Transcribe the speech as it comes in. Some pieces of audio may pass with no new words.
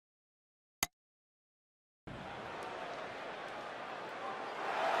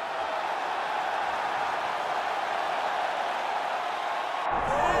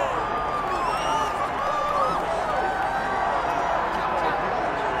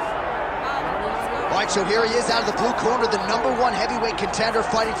All right, so here he is out of the blue corner, the #1 heavyweight contender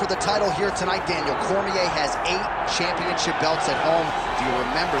fighting for the title here tonight. Daniel Cormier has 8 championship belts at home. Do you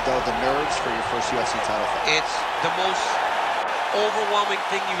remember, though, the nerves for your first UFC title fight? It's the most overwhelming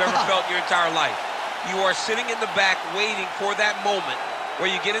thing you've ever felt in your entire life. You are sitting in the back waiting for that moment where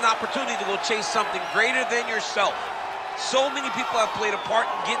you get an opportunity to go chase something greater than yourself. So many people have played a part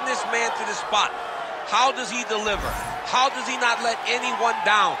in getting this man to this spot. How does he deliver? How does he not let anyone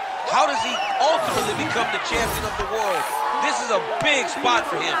down? How does he ultimately become the champion of the world? This is a big spot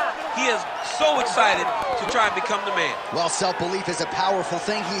for him. He is so excited to try and become the man. Well, self-belief is a powerful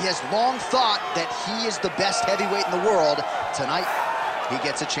thing. He has long thought that he is the best heavyweight in the world. Tonight, he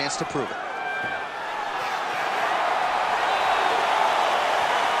gets a chance to prove it.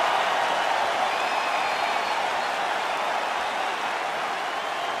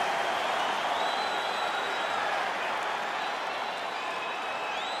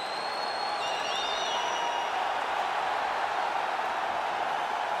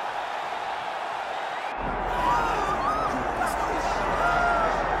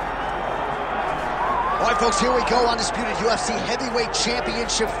 All right, folks, here we go. Undisputed UFC heavyweight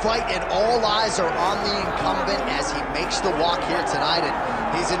championship fight, and all eyes are on the incumbent as he makes the walk here tonight, and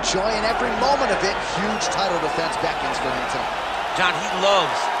he's enjoying every moment of it. Huge title defense beckons for him tonight. John, he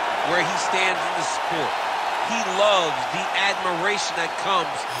loves where he stands in the sport. He loves the admiration that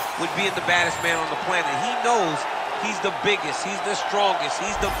comes with being the baddest man on the planet. He knows he's the biggest, he's the strongest,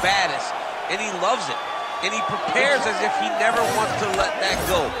 he's the baddest, and he loves it. And he prepares as if he never wants to let that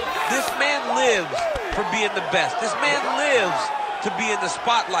go. This man lives for being the best. This man lives to be in the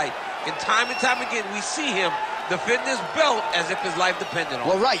spotlight. And time again, we see him defend this belt as if his life depended on it.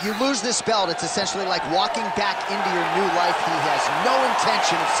 Well, right, you lose this belt, it's essentially like walking back into your new life. He has no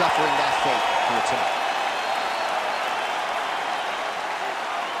intention of suffering that fate here tonight.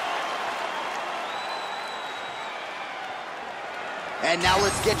 And now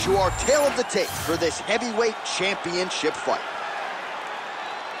let's get you our tale of the tape for this heavyweight championship fight.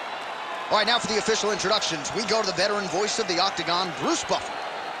 All right, now for the official introductions, we go to the veteran voice of the Octagon, Bruce Buffer.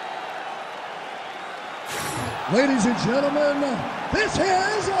 Ladies and gentlemen, this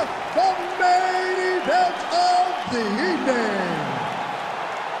is the main event of the evening.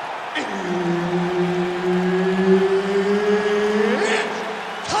 It's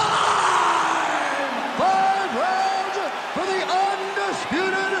time! 5 rounds for the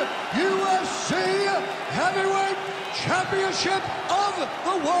undisputed UFC Heavyweight Championship of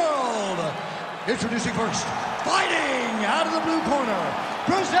the world. Introducing first, fighting out of the blue corner,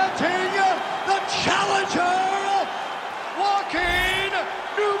 presenting the challenger, Joaquin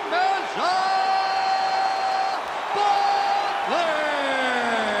Buckley.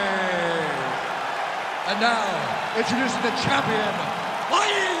 And now, introducing the champion,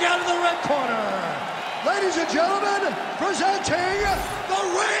 fighting out of the red corner. Ladies and gentlemen, presenting the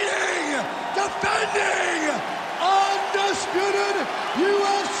reigning, defending, undisputed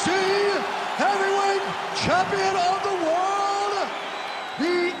UFC heavyweight champion of the world,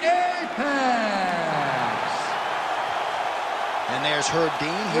 the Apex. And there's Herb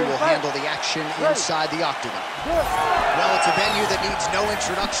Dean. He will handle the action inside the Octagon. Well, it's a venue that needs no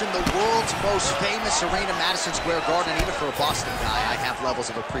introduction. The world's most famous arena, Madison Square Garden. Even for a Boston guy, I have levels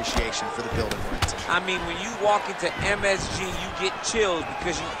of appreciation for the building we're in. I mean, when you walk into MSG, you get chills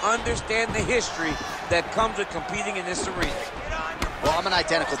because you understand the history that comes with competing in this arena. Well, I'm an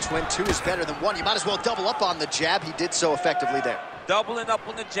identical twin. 2 is better than 1. You might as well double up on the jab. He did so effectively there. Doubling up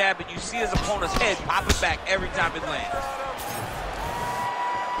on the jab, and you see his opponent's head popping back every time it lands.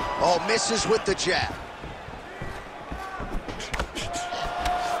 Oh, misses with the jab.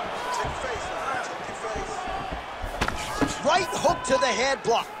 Right hook to the head,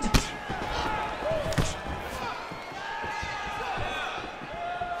 blocked.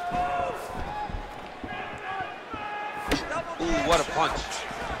 Ooh, what a punch.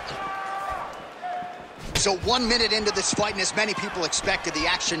 So 1 minute into this fight, and as many people expected, the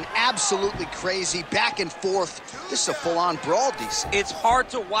action absolutely crazy, back and forth. This is a full-on brawl, DC. It's hard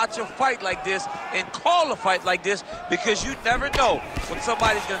to watch a fight like this and call a fight like this because you never know when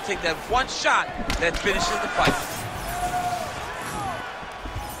somebody's going to take that one shot that finishes the fight.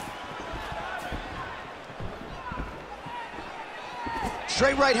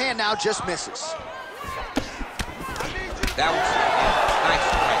 Straight right hand now, just misses. That was nice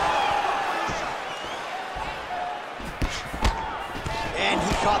strike. And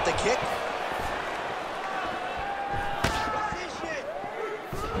he caught the kick.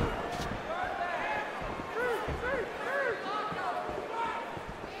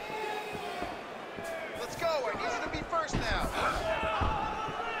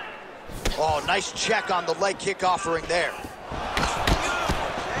 Oh, nice check on the leg kick offering there.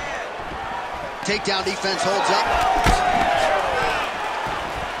 Takedown defense holds up.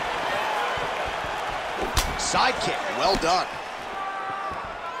 Side kick, well done.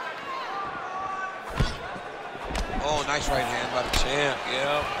 Oh, nice right hand by the champ,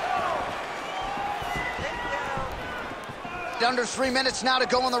 yeah. Under 3 minutes now to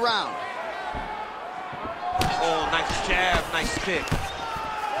go in the round. Oh, nice jab, nice kick.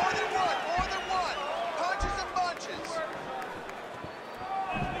 More than one. Punches and bunches.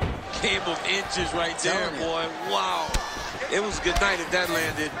 Game of inches right there, boy. Wow. It was a good night if that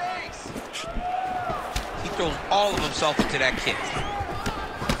landed. He throws all of himself into that kick.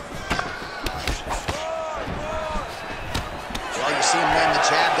 Well, you see him land the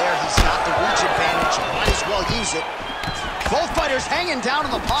jab there. He's got the reach advantage. Might as well use it. Both fighters hanging down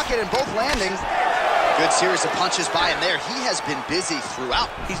in the pocket and both landing. Good series of punches by him there. He has been busy throughout.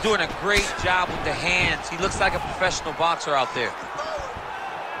 He's doing a great job with the hands. He looks like a professional boxer out there.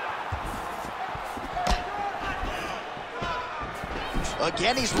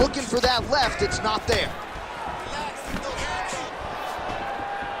 Again, he's looking for that left. It's not there.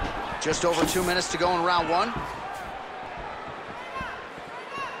 Just over 2 minutes to go in round one.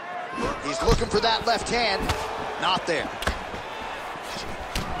 He's looking for that left hand. Not there.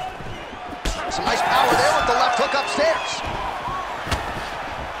 Some nice power there with the left hook upstairs.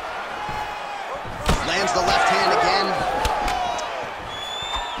 Lands the left hand again.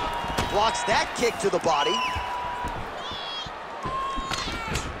 Blocks that kick to the body.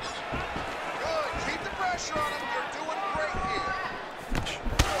 Good. Keep the pressure on him. You're doing great here.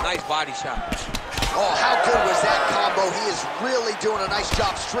 Nice body shot. Oh, how good was that combo? He is really doing a nice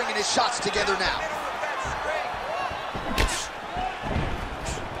job stringing his shots together now.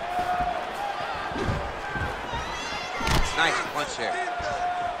 Nice punch there.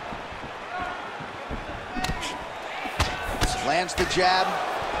 Lands the jab.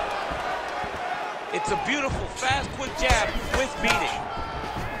 It's a beautiful, fast, quick jab with beating.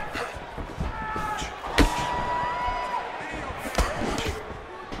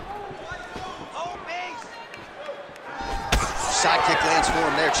 Side kick lands for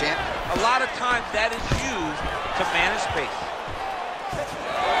him there, champ. A lot of times that is used to manage space.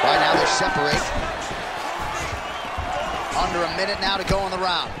 Right now they separate. Under a minute now to go in the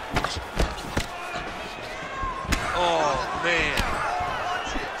round. Oh, man.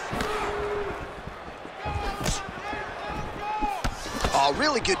 Oh,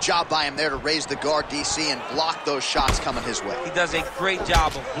 really good job by him there to raise the guard, DC, and block those shots coming his way. He does a great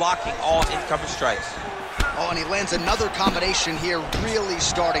job of blocking all incoming strikes. Oh, and he lands another combination here, really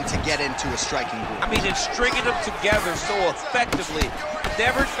starting to get into a striking groove. I mean, it's stringing them together so effectively,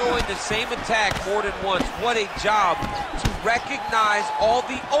 never throwing the same attack more than once. What a job to recognize all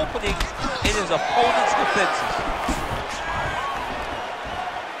the openings in his opponent's defenses.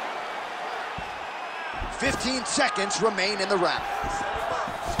 15 seconds remain in the round.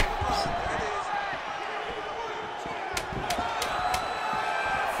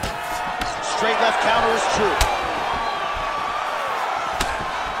 Straight left counter is true.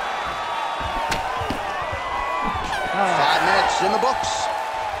 5 minutes in the books.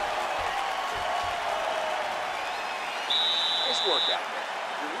 Nice work out there.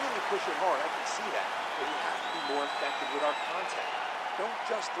 You're really pushing hard, I can see that. But you have to be more effective with our contact. Don't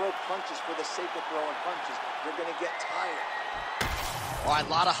just throw punches for the sake of throwing punches. You're going to get tired. All right, a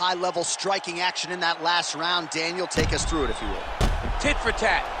lot of high-level striking action in that last round. Daniel, take us through it, if you will. Tit for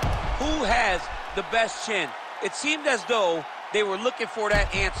tat. Who has the best chin? It seemed as though they were looking for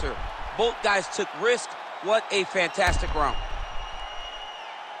that answer. Both guys took risk. What a fantastic round.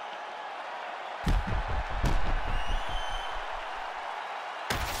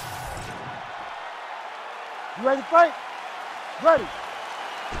 You ready to fight? Ready.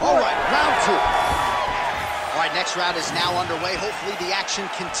 All right, round two. All right, next round is now underway. Hopefully the action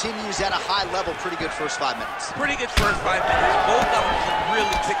continues at a high level. Pretty good first 5 minutes. Pretty good first 5 minutes. Both of them can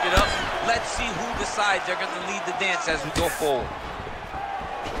really pick it up. Let's see who decides they're going to lead the dance as we go forward.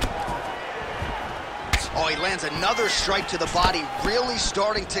 Oh, he lands another strike to the body, really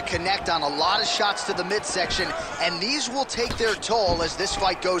starting to connect on a lot of shots to the midsection, and these will take their toll as this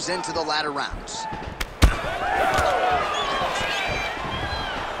fight goes into the latter rounds.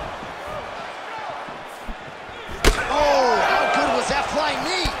 Oh, how good was that flying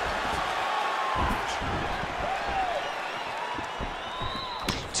knee?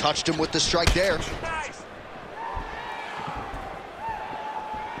 Touched him with the strike there.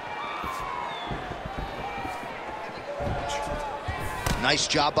 Nice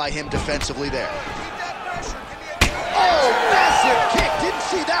job by him defensively there. Oh, massive kick. Didn't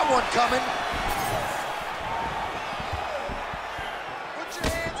see that one one coming. Put your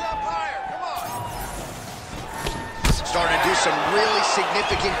hands up higher. Come on. Starting to do some really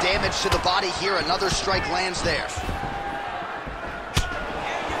significant damage to the body here. Another strike lands there.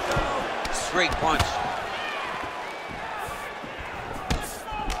 Great punch.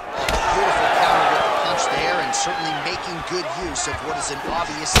 Beautiful counter with the punch there, and certainly making good use of what is an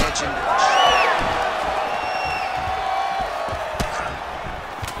obvious edge and reach.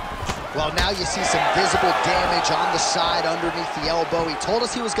 Well, now you see some visible damage on the side underneath the elbow. He told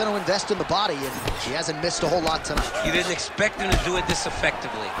us he was going to invest in the body, and he hasn't missed a whole lot tonight. You didn't expect him to do it this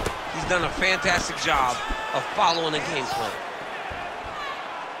effectively. He's done a fantastic job of following the game plan.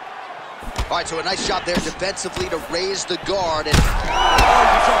 All right, so a nice job there defensively to raise the guard, and back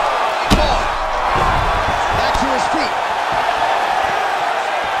to his feet.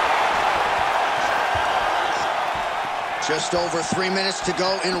 Just over 3 minutes to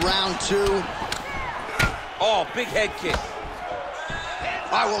go in round 2. Oh, big head kick.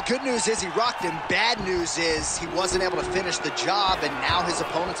 All right, well, good news is he rocked him. Bad news is he wasn't able to finish the job, and now his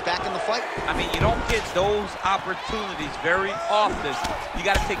opponent's back in the fight. I mean, you don't get those opportunities very often. You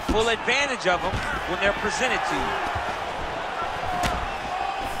got to take full advantage of them when they're presented to you.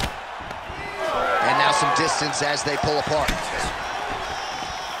 And now some distance as they pull apart.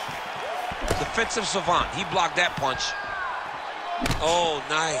 Defensive savant. He blocked that punch. Oh,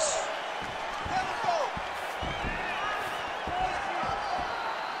 nice.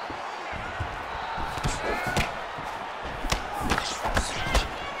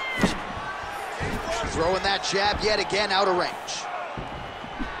 Throwing that jab yet again out of range.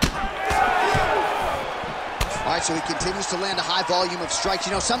 All right, so he continues to land a high volume of strikes.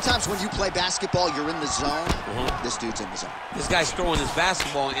 You know, sometimes when you play basketball, you're in the zone. This dude's in the zone. This guy's throwing his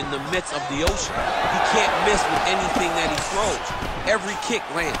basketball in the midst of the ocean. He can't miss with anything that he throws. Every kick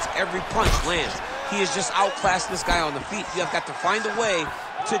lands. Every punch lands. He is just outclassing this guy on the feet. You have got to find a way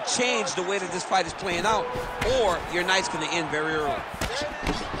to change the way that this fight is playing out, or your night's going to end very early.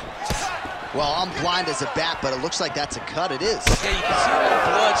 Well, I'm blind as a bat, but it looks like that's a cut. It is. Yeah, you can see a little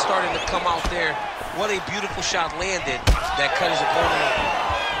blood starting to come out there. What a beautiful shot landed that cut his opponent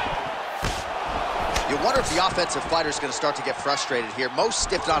off. You wonder if the offensive fighter is going to start to get frustrated here. Most,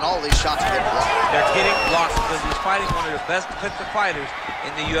 if not all, these shots are getting blocked. They're getting blocked because he's fighting one of the best defensive fighters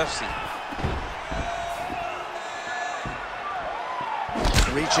in the UFC.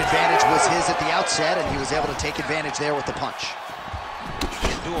 Reach advantage was his at the outset, and he was able to take advantage there with the punch.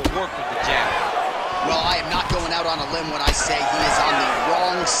 He's doing work with the jab. Well, I am not going out on a limb when I say he is on the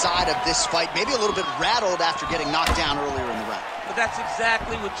wrong side of this fight. Maybe a little bit rattled after getting knocked down earlier in the round. But that's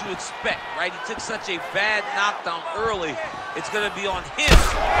exactly what you expect, right? He took such a bad knockdown early. It's going to be on him.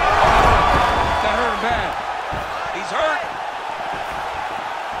 That hurt him bad. He's hurt.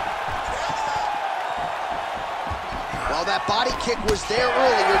 Well, that body kick was there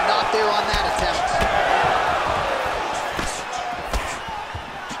earlier, not there on that attempt.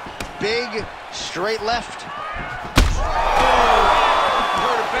 Big, straight left.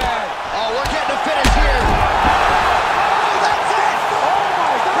 Hurt it bad. Oh, we're getting a finish here. That's it! Oh,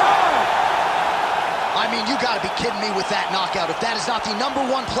 my God! I mean, you got to be kidding me with that knockout. If that is not the #1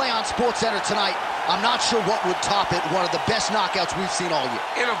 play on SportsCenter tonight, I'm not sure what would top it. One of the best knockouts we've seen all year.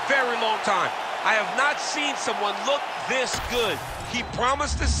 In a very long time. I have not seen someone look this good. He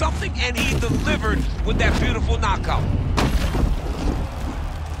promised us something, and he delivered with that beautiful knockout.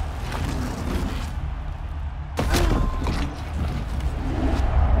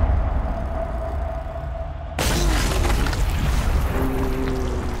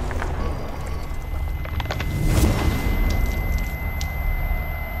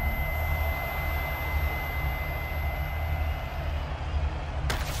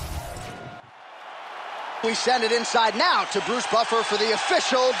 We send it inside now to Bruce Buffer for the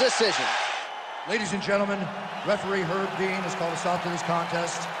official decision. Ladies and gentlemen, referee Herb Dean has called a stop to this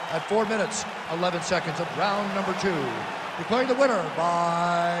contest at 4 minutes, 11 seconds of round number 2. Declaring the winner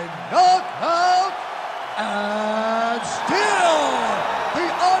by knockout and still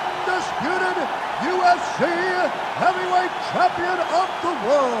the undisputed UFC heavyweight champion of the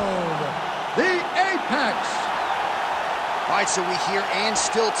world, the Apex. All right, so we hear and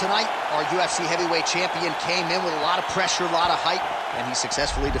still tonight, our UFC heavyweight champion came in with a lot of pressure, a lot of height, and he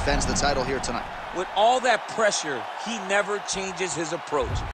successfully defends the title here tonight. With all that pressure, he never changes his approach.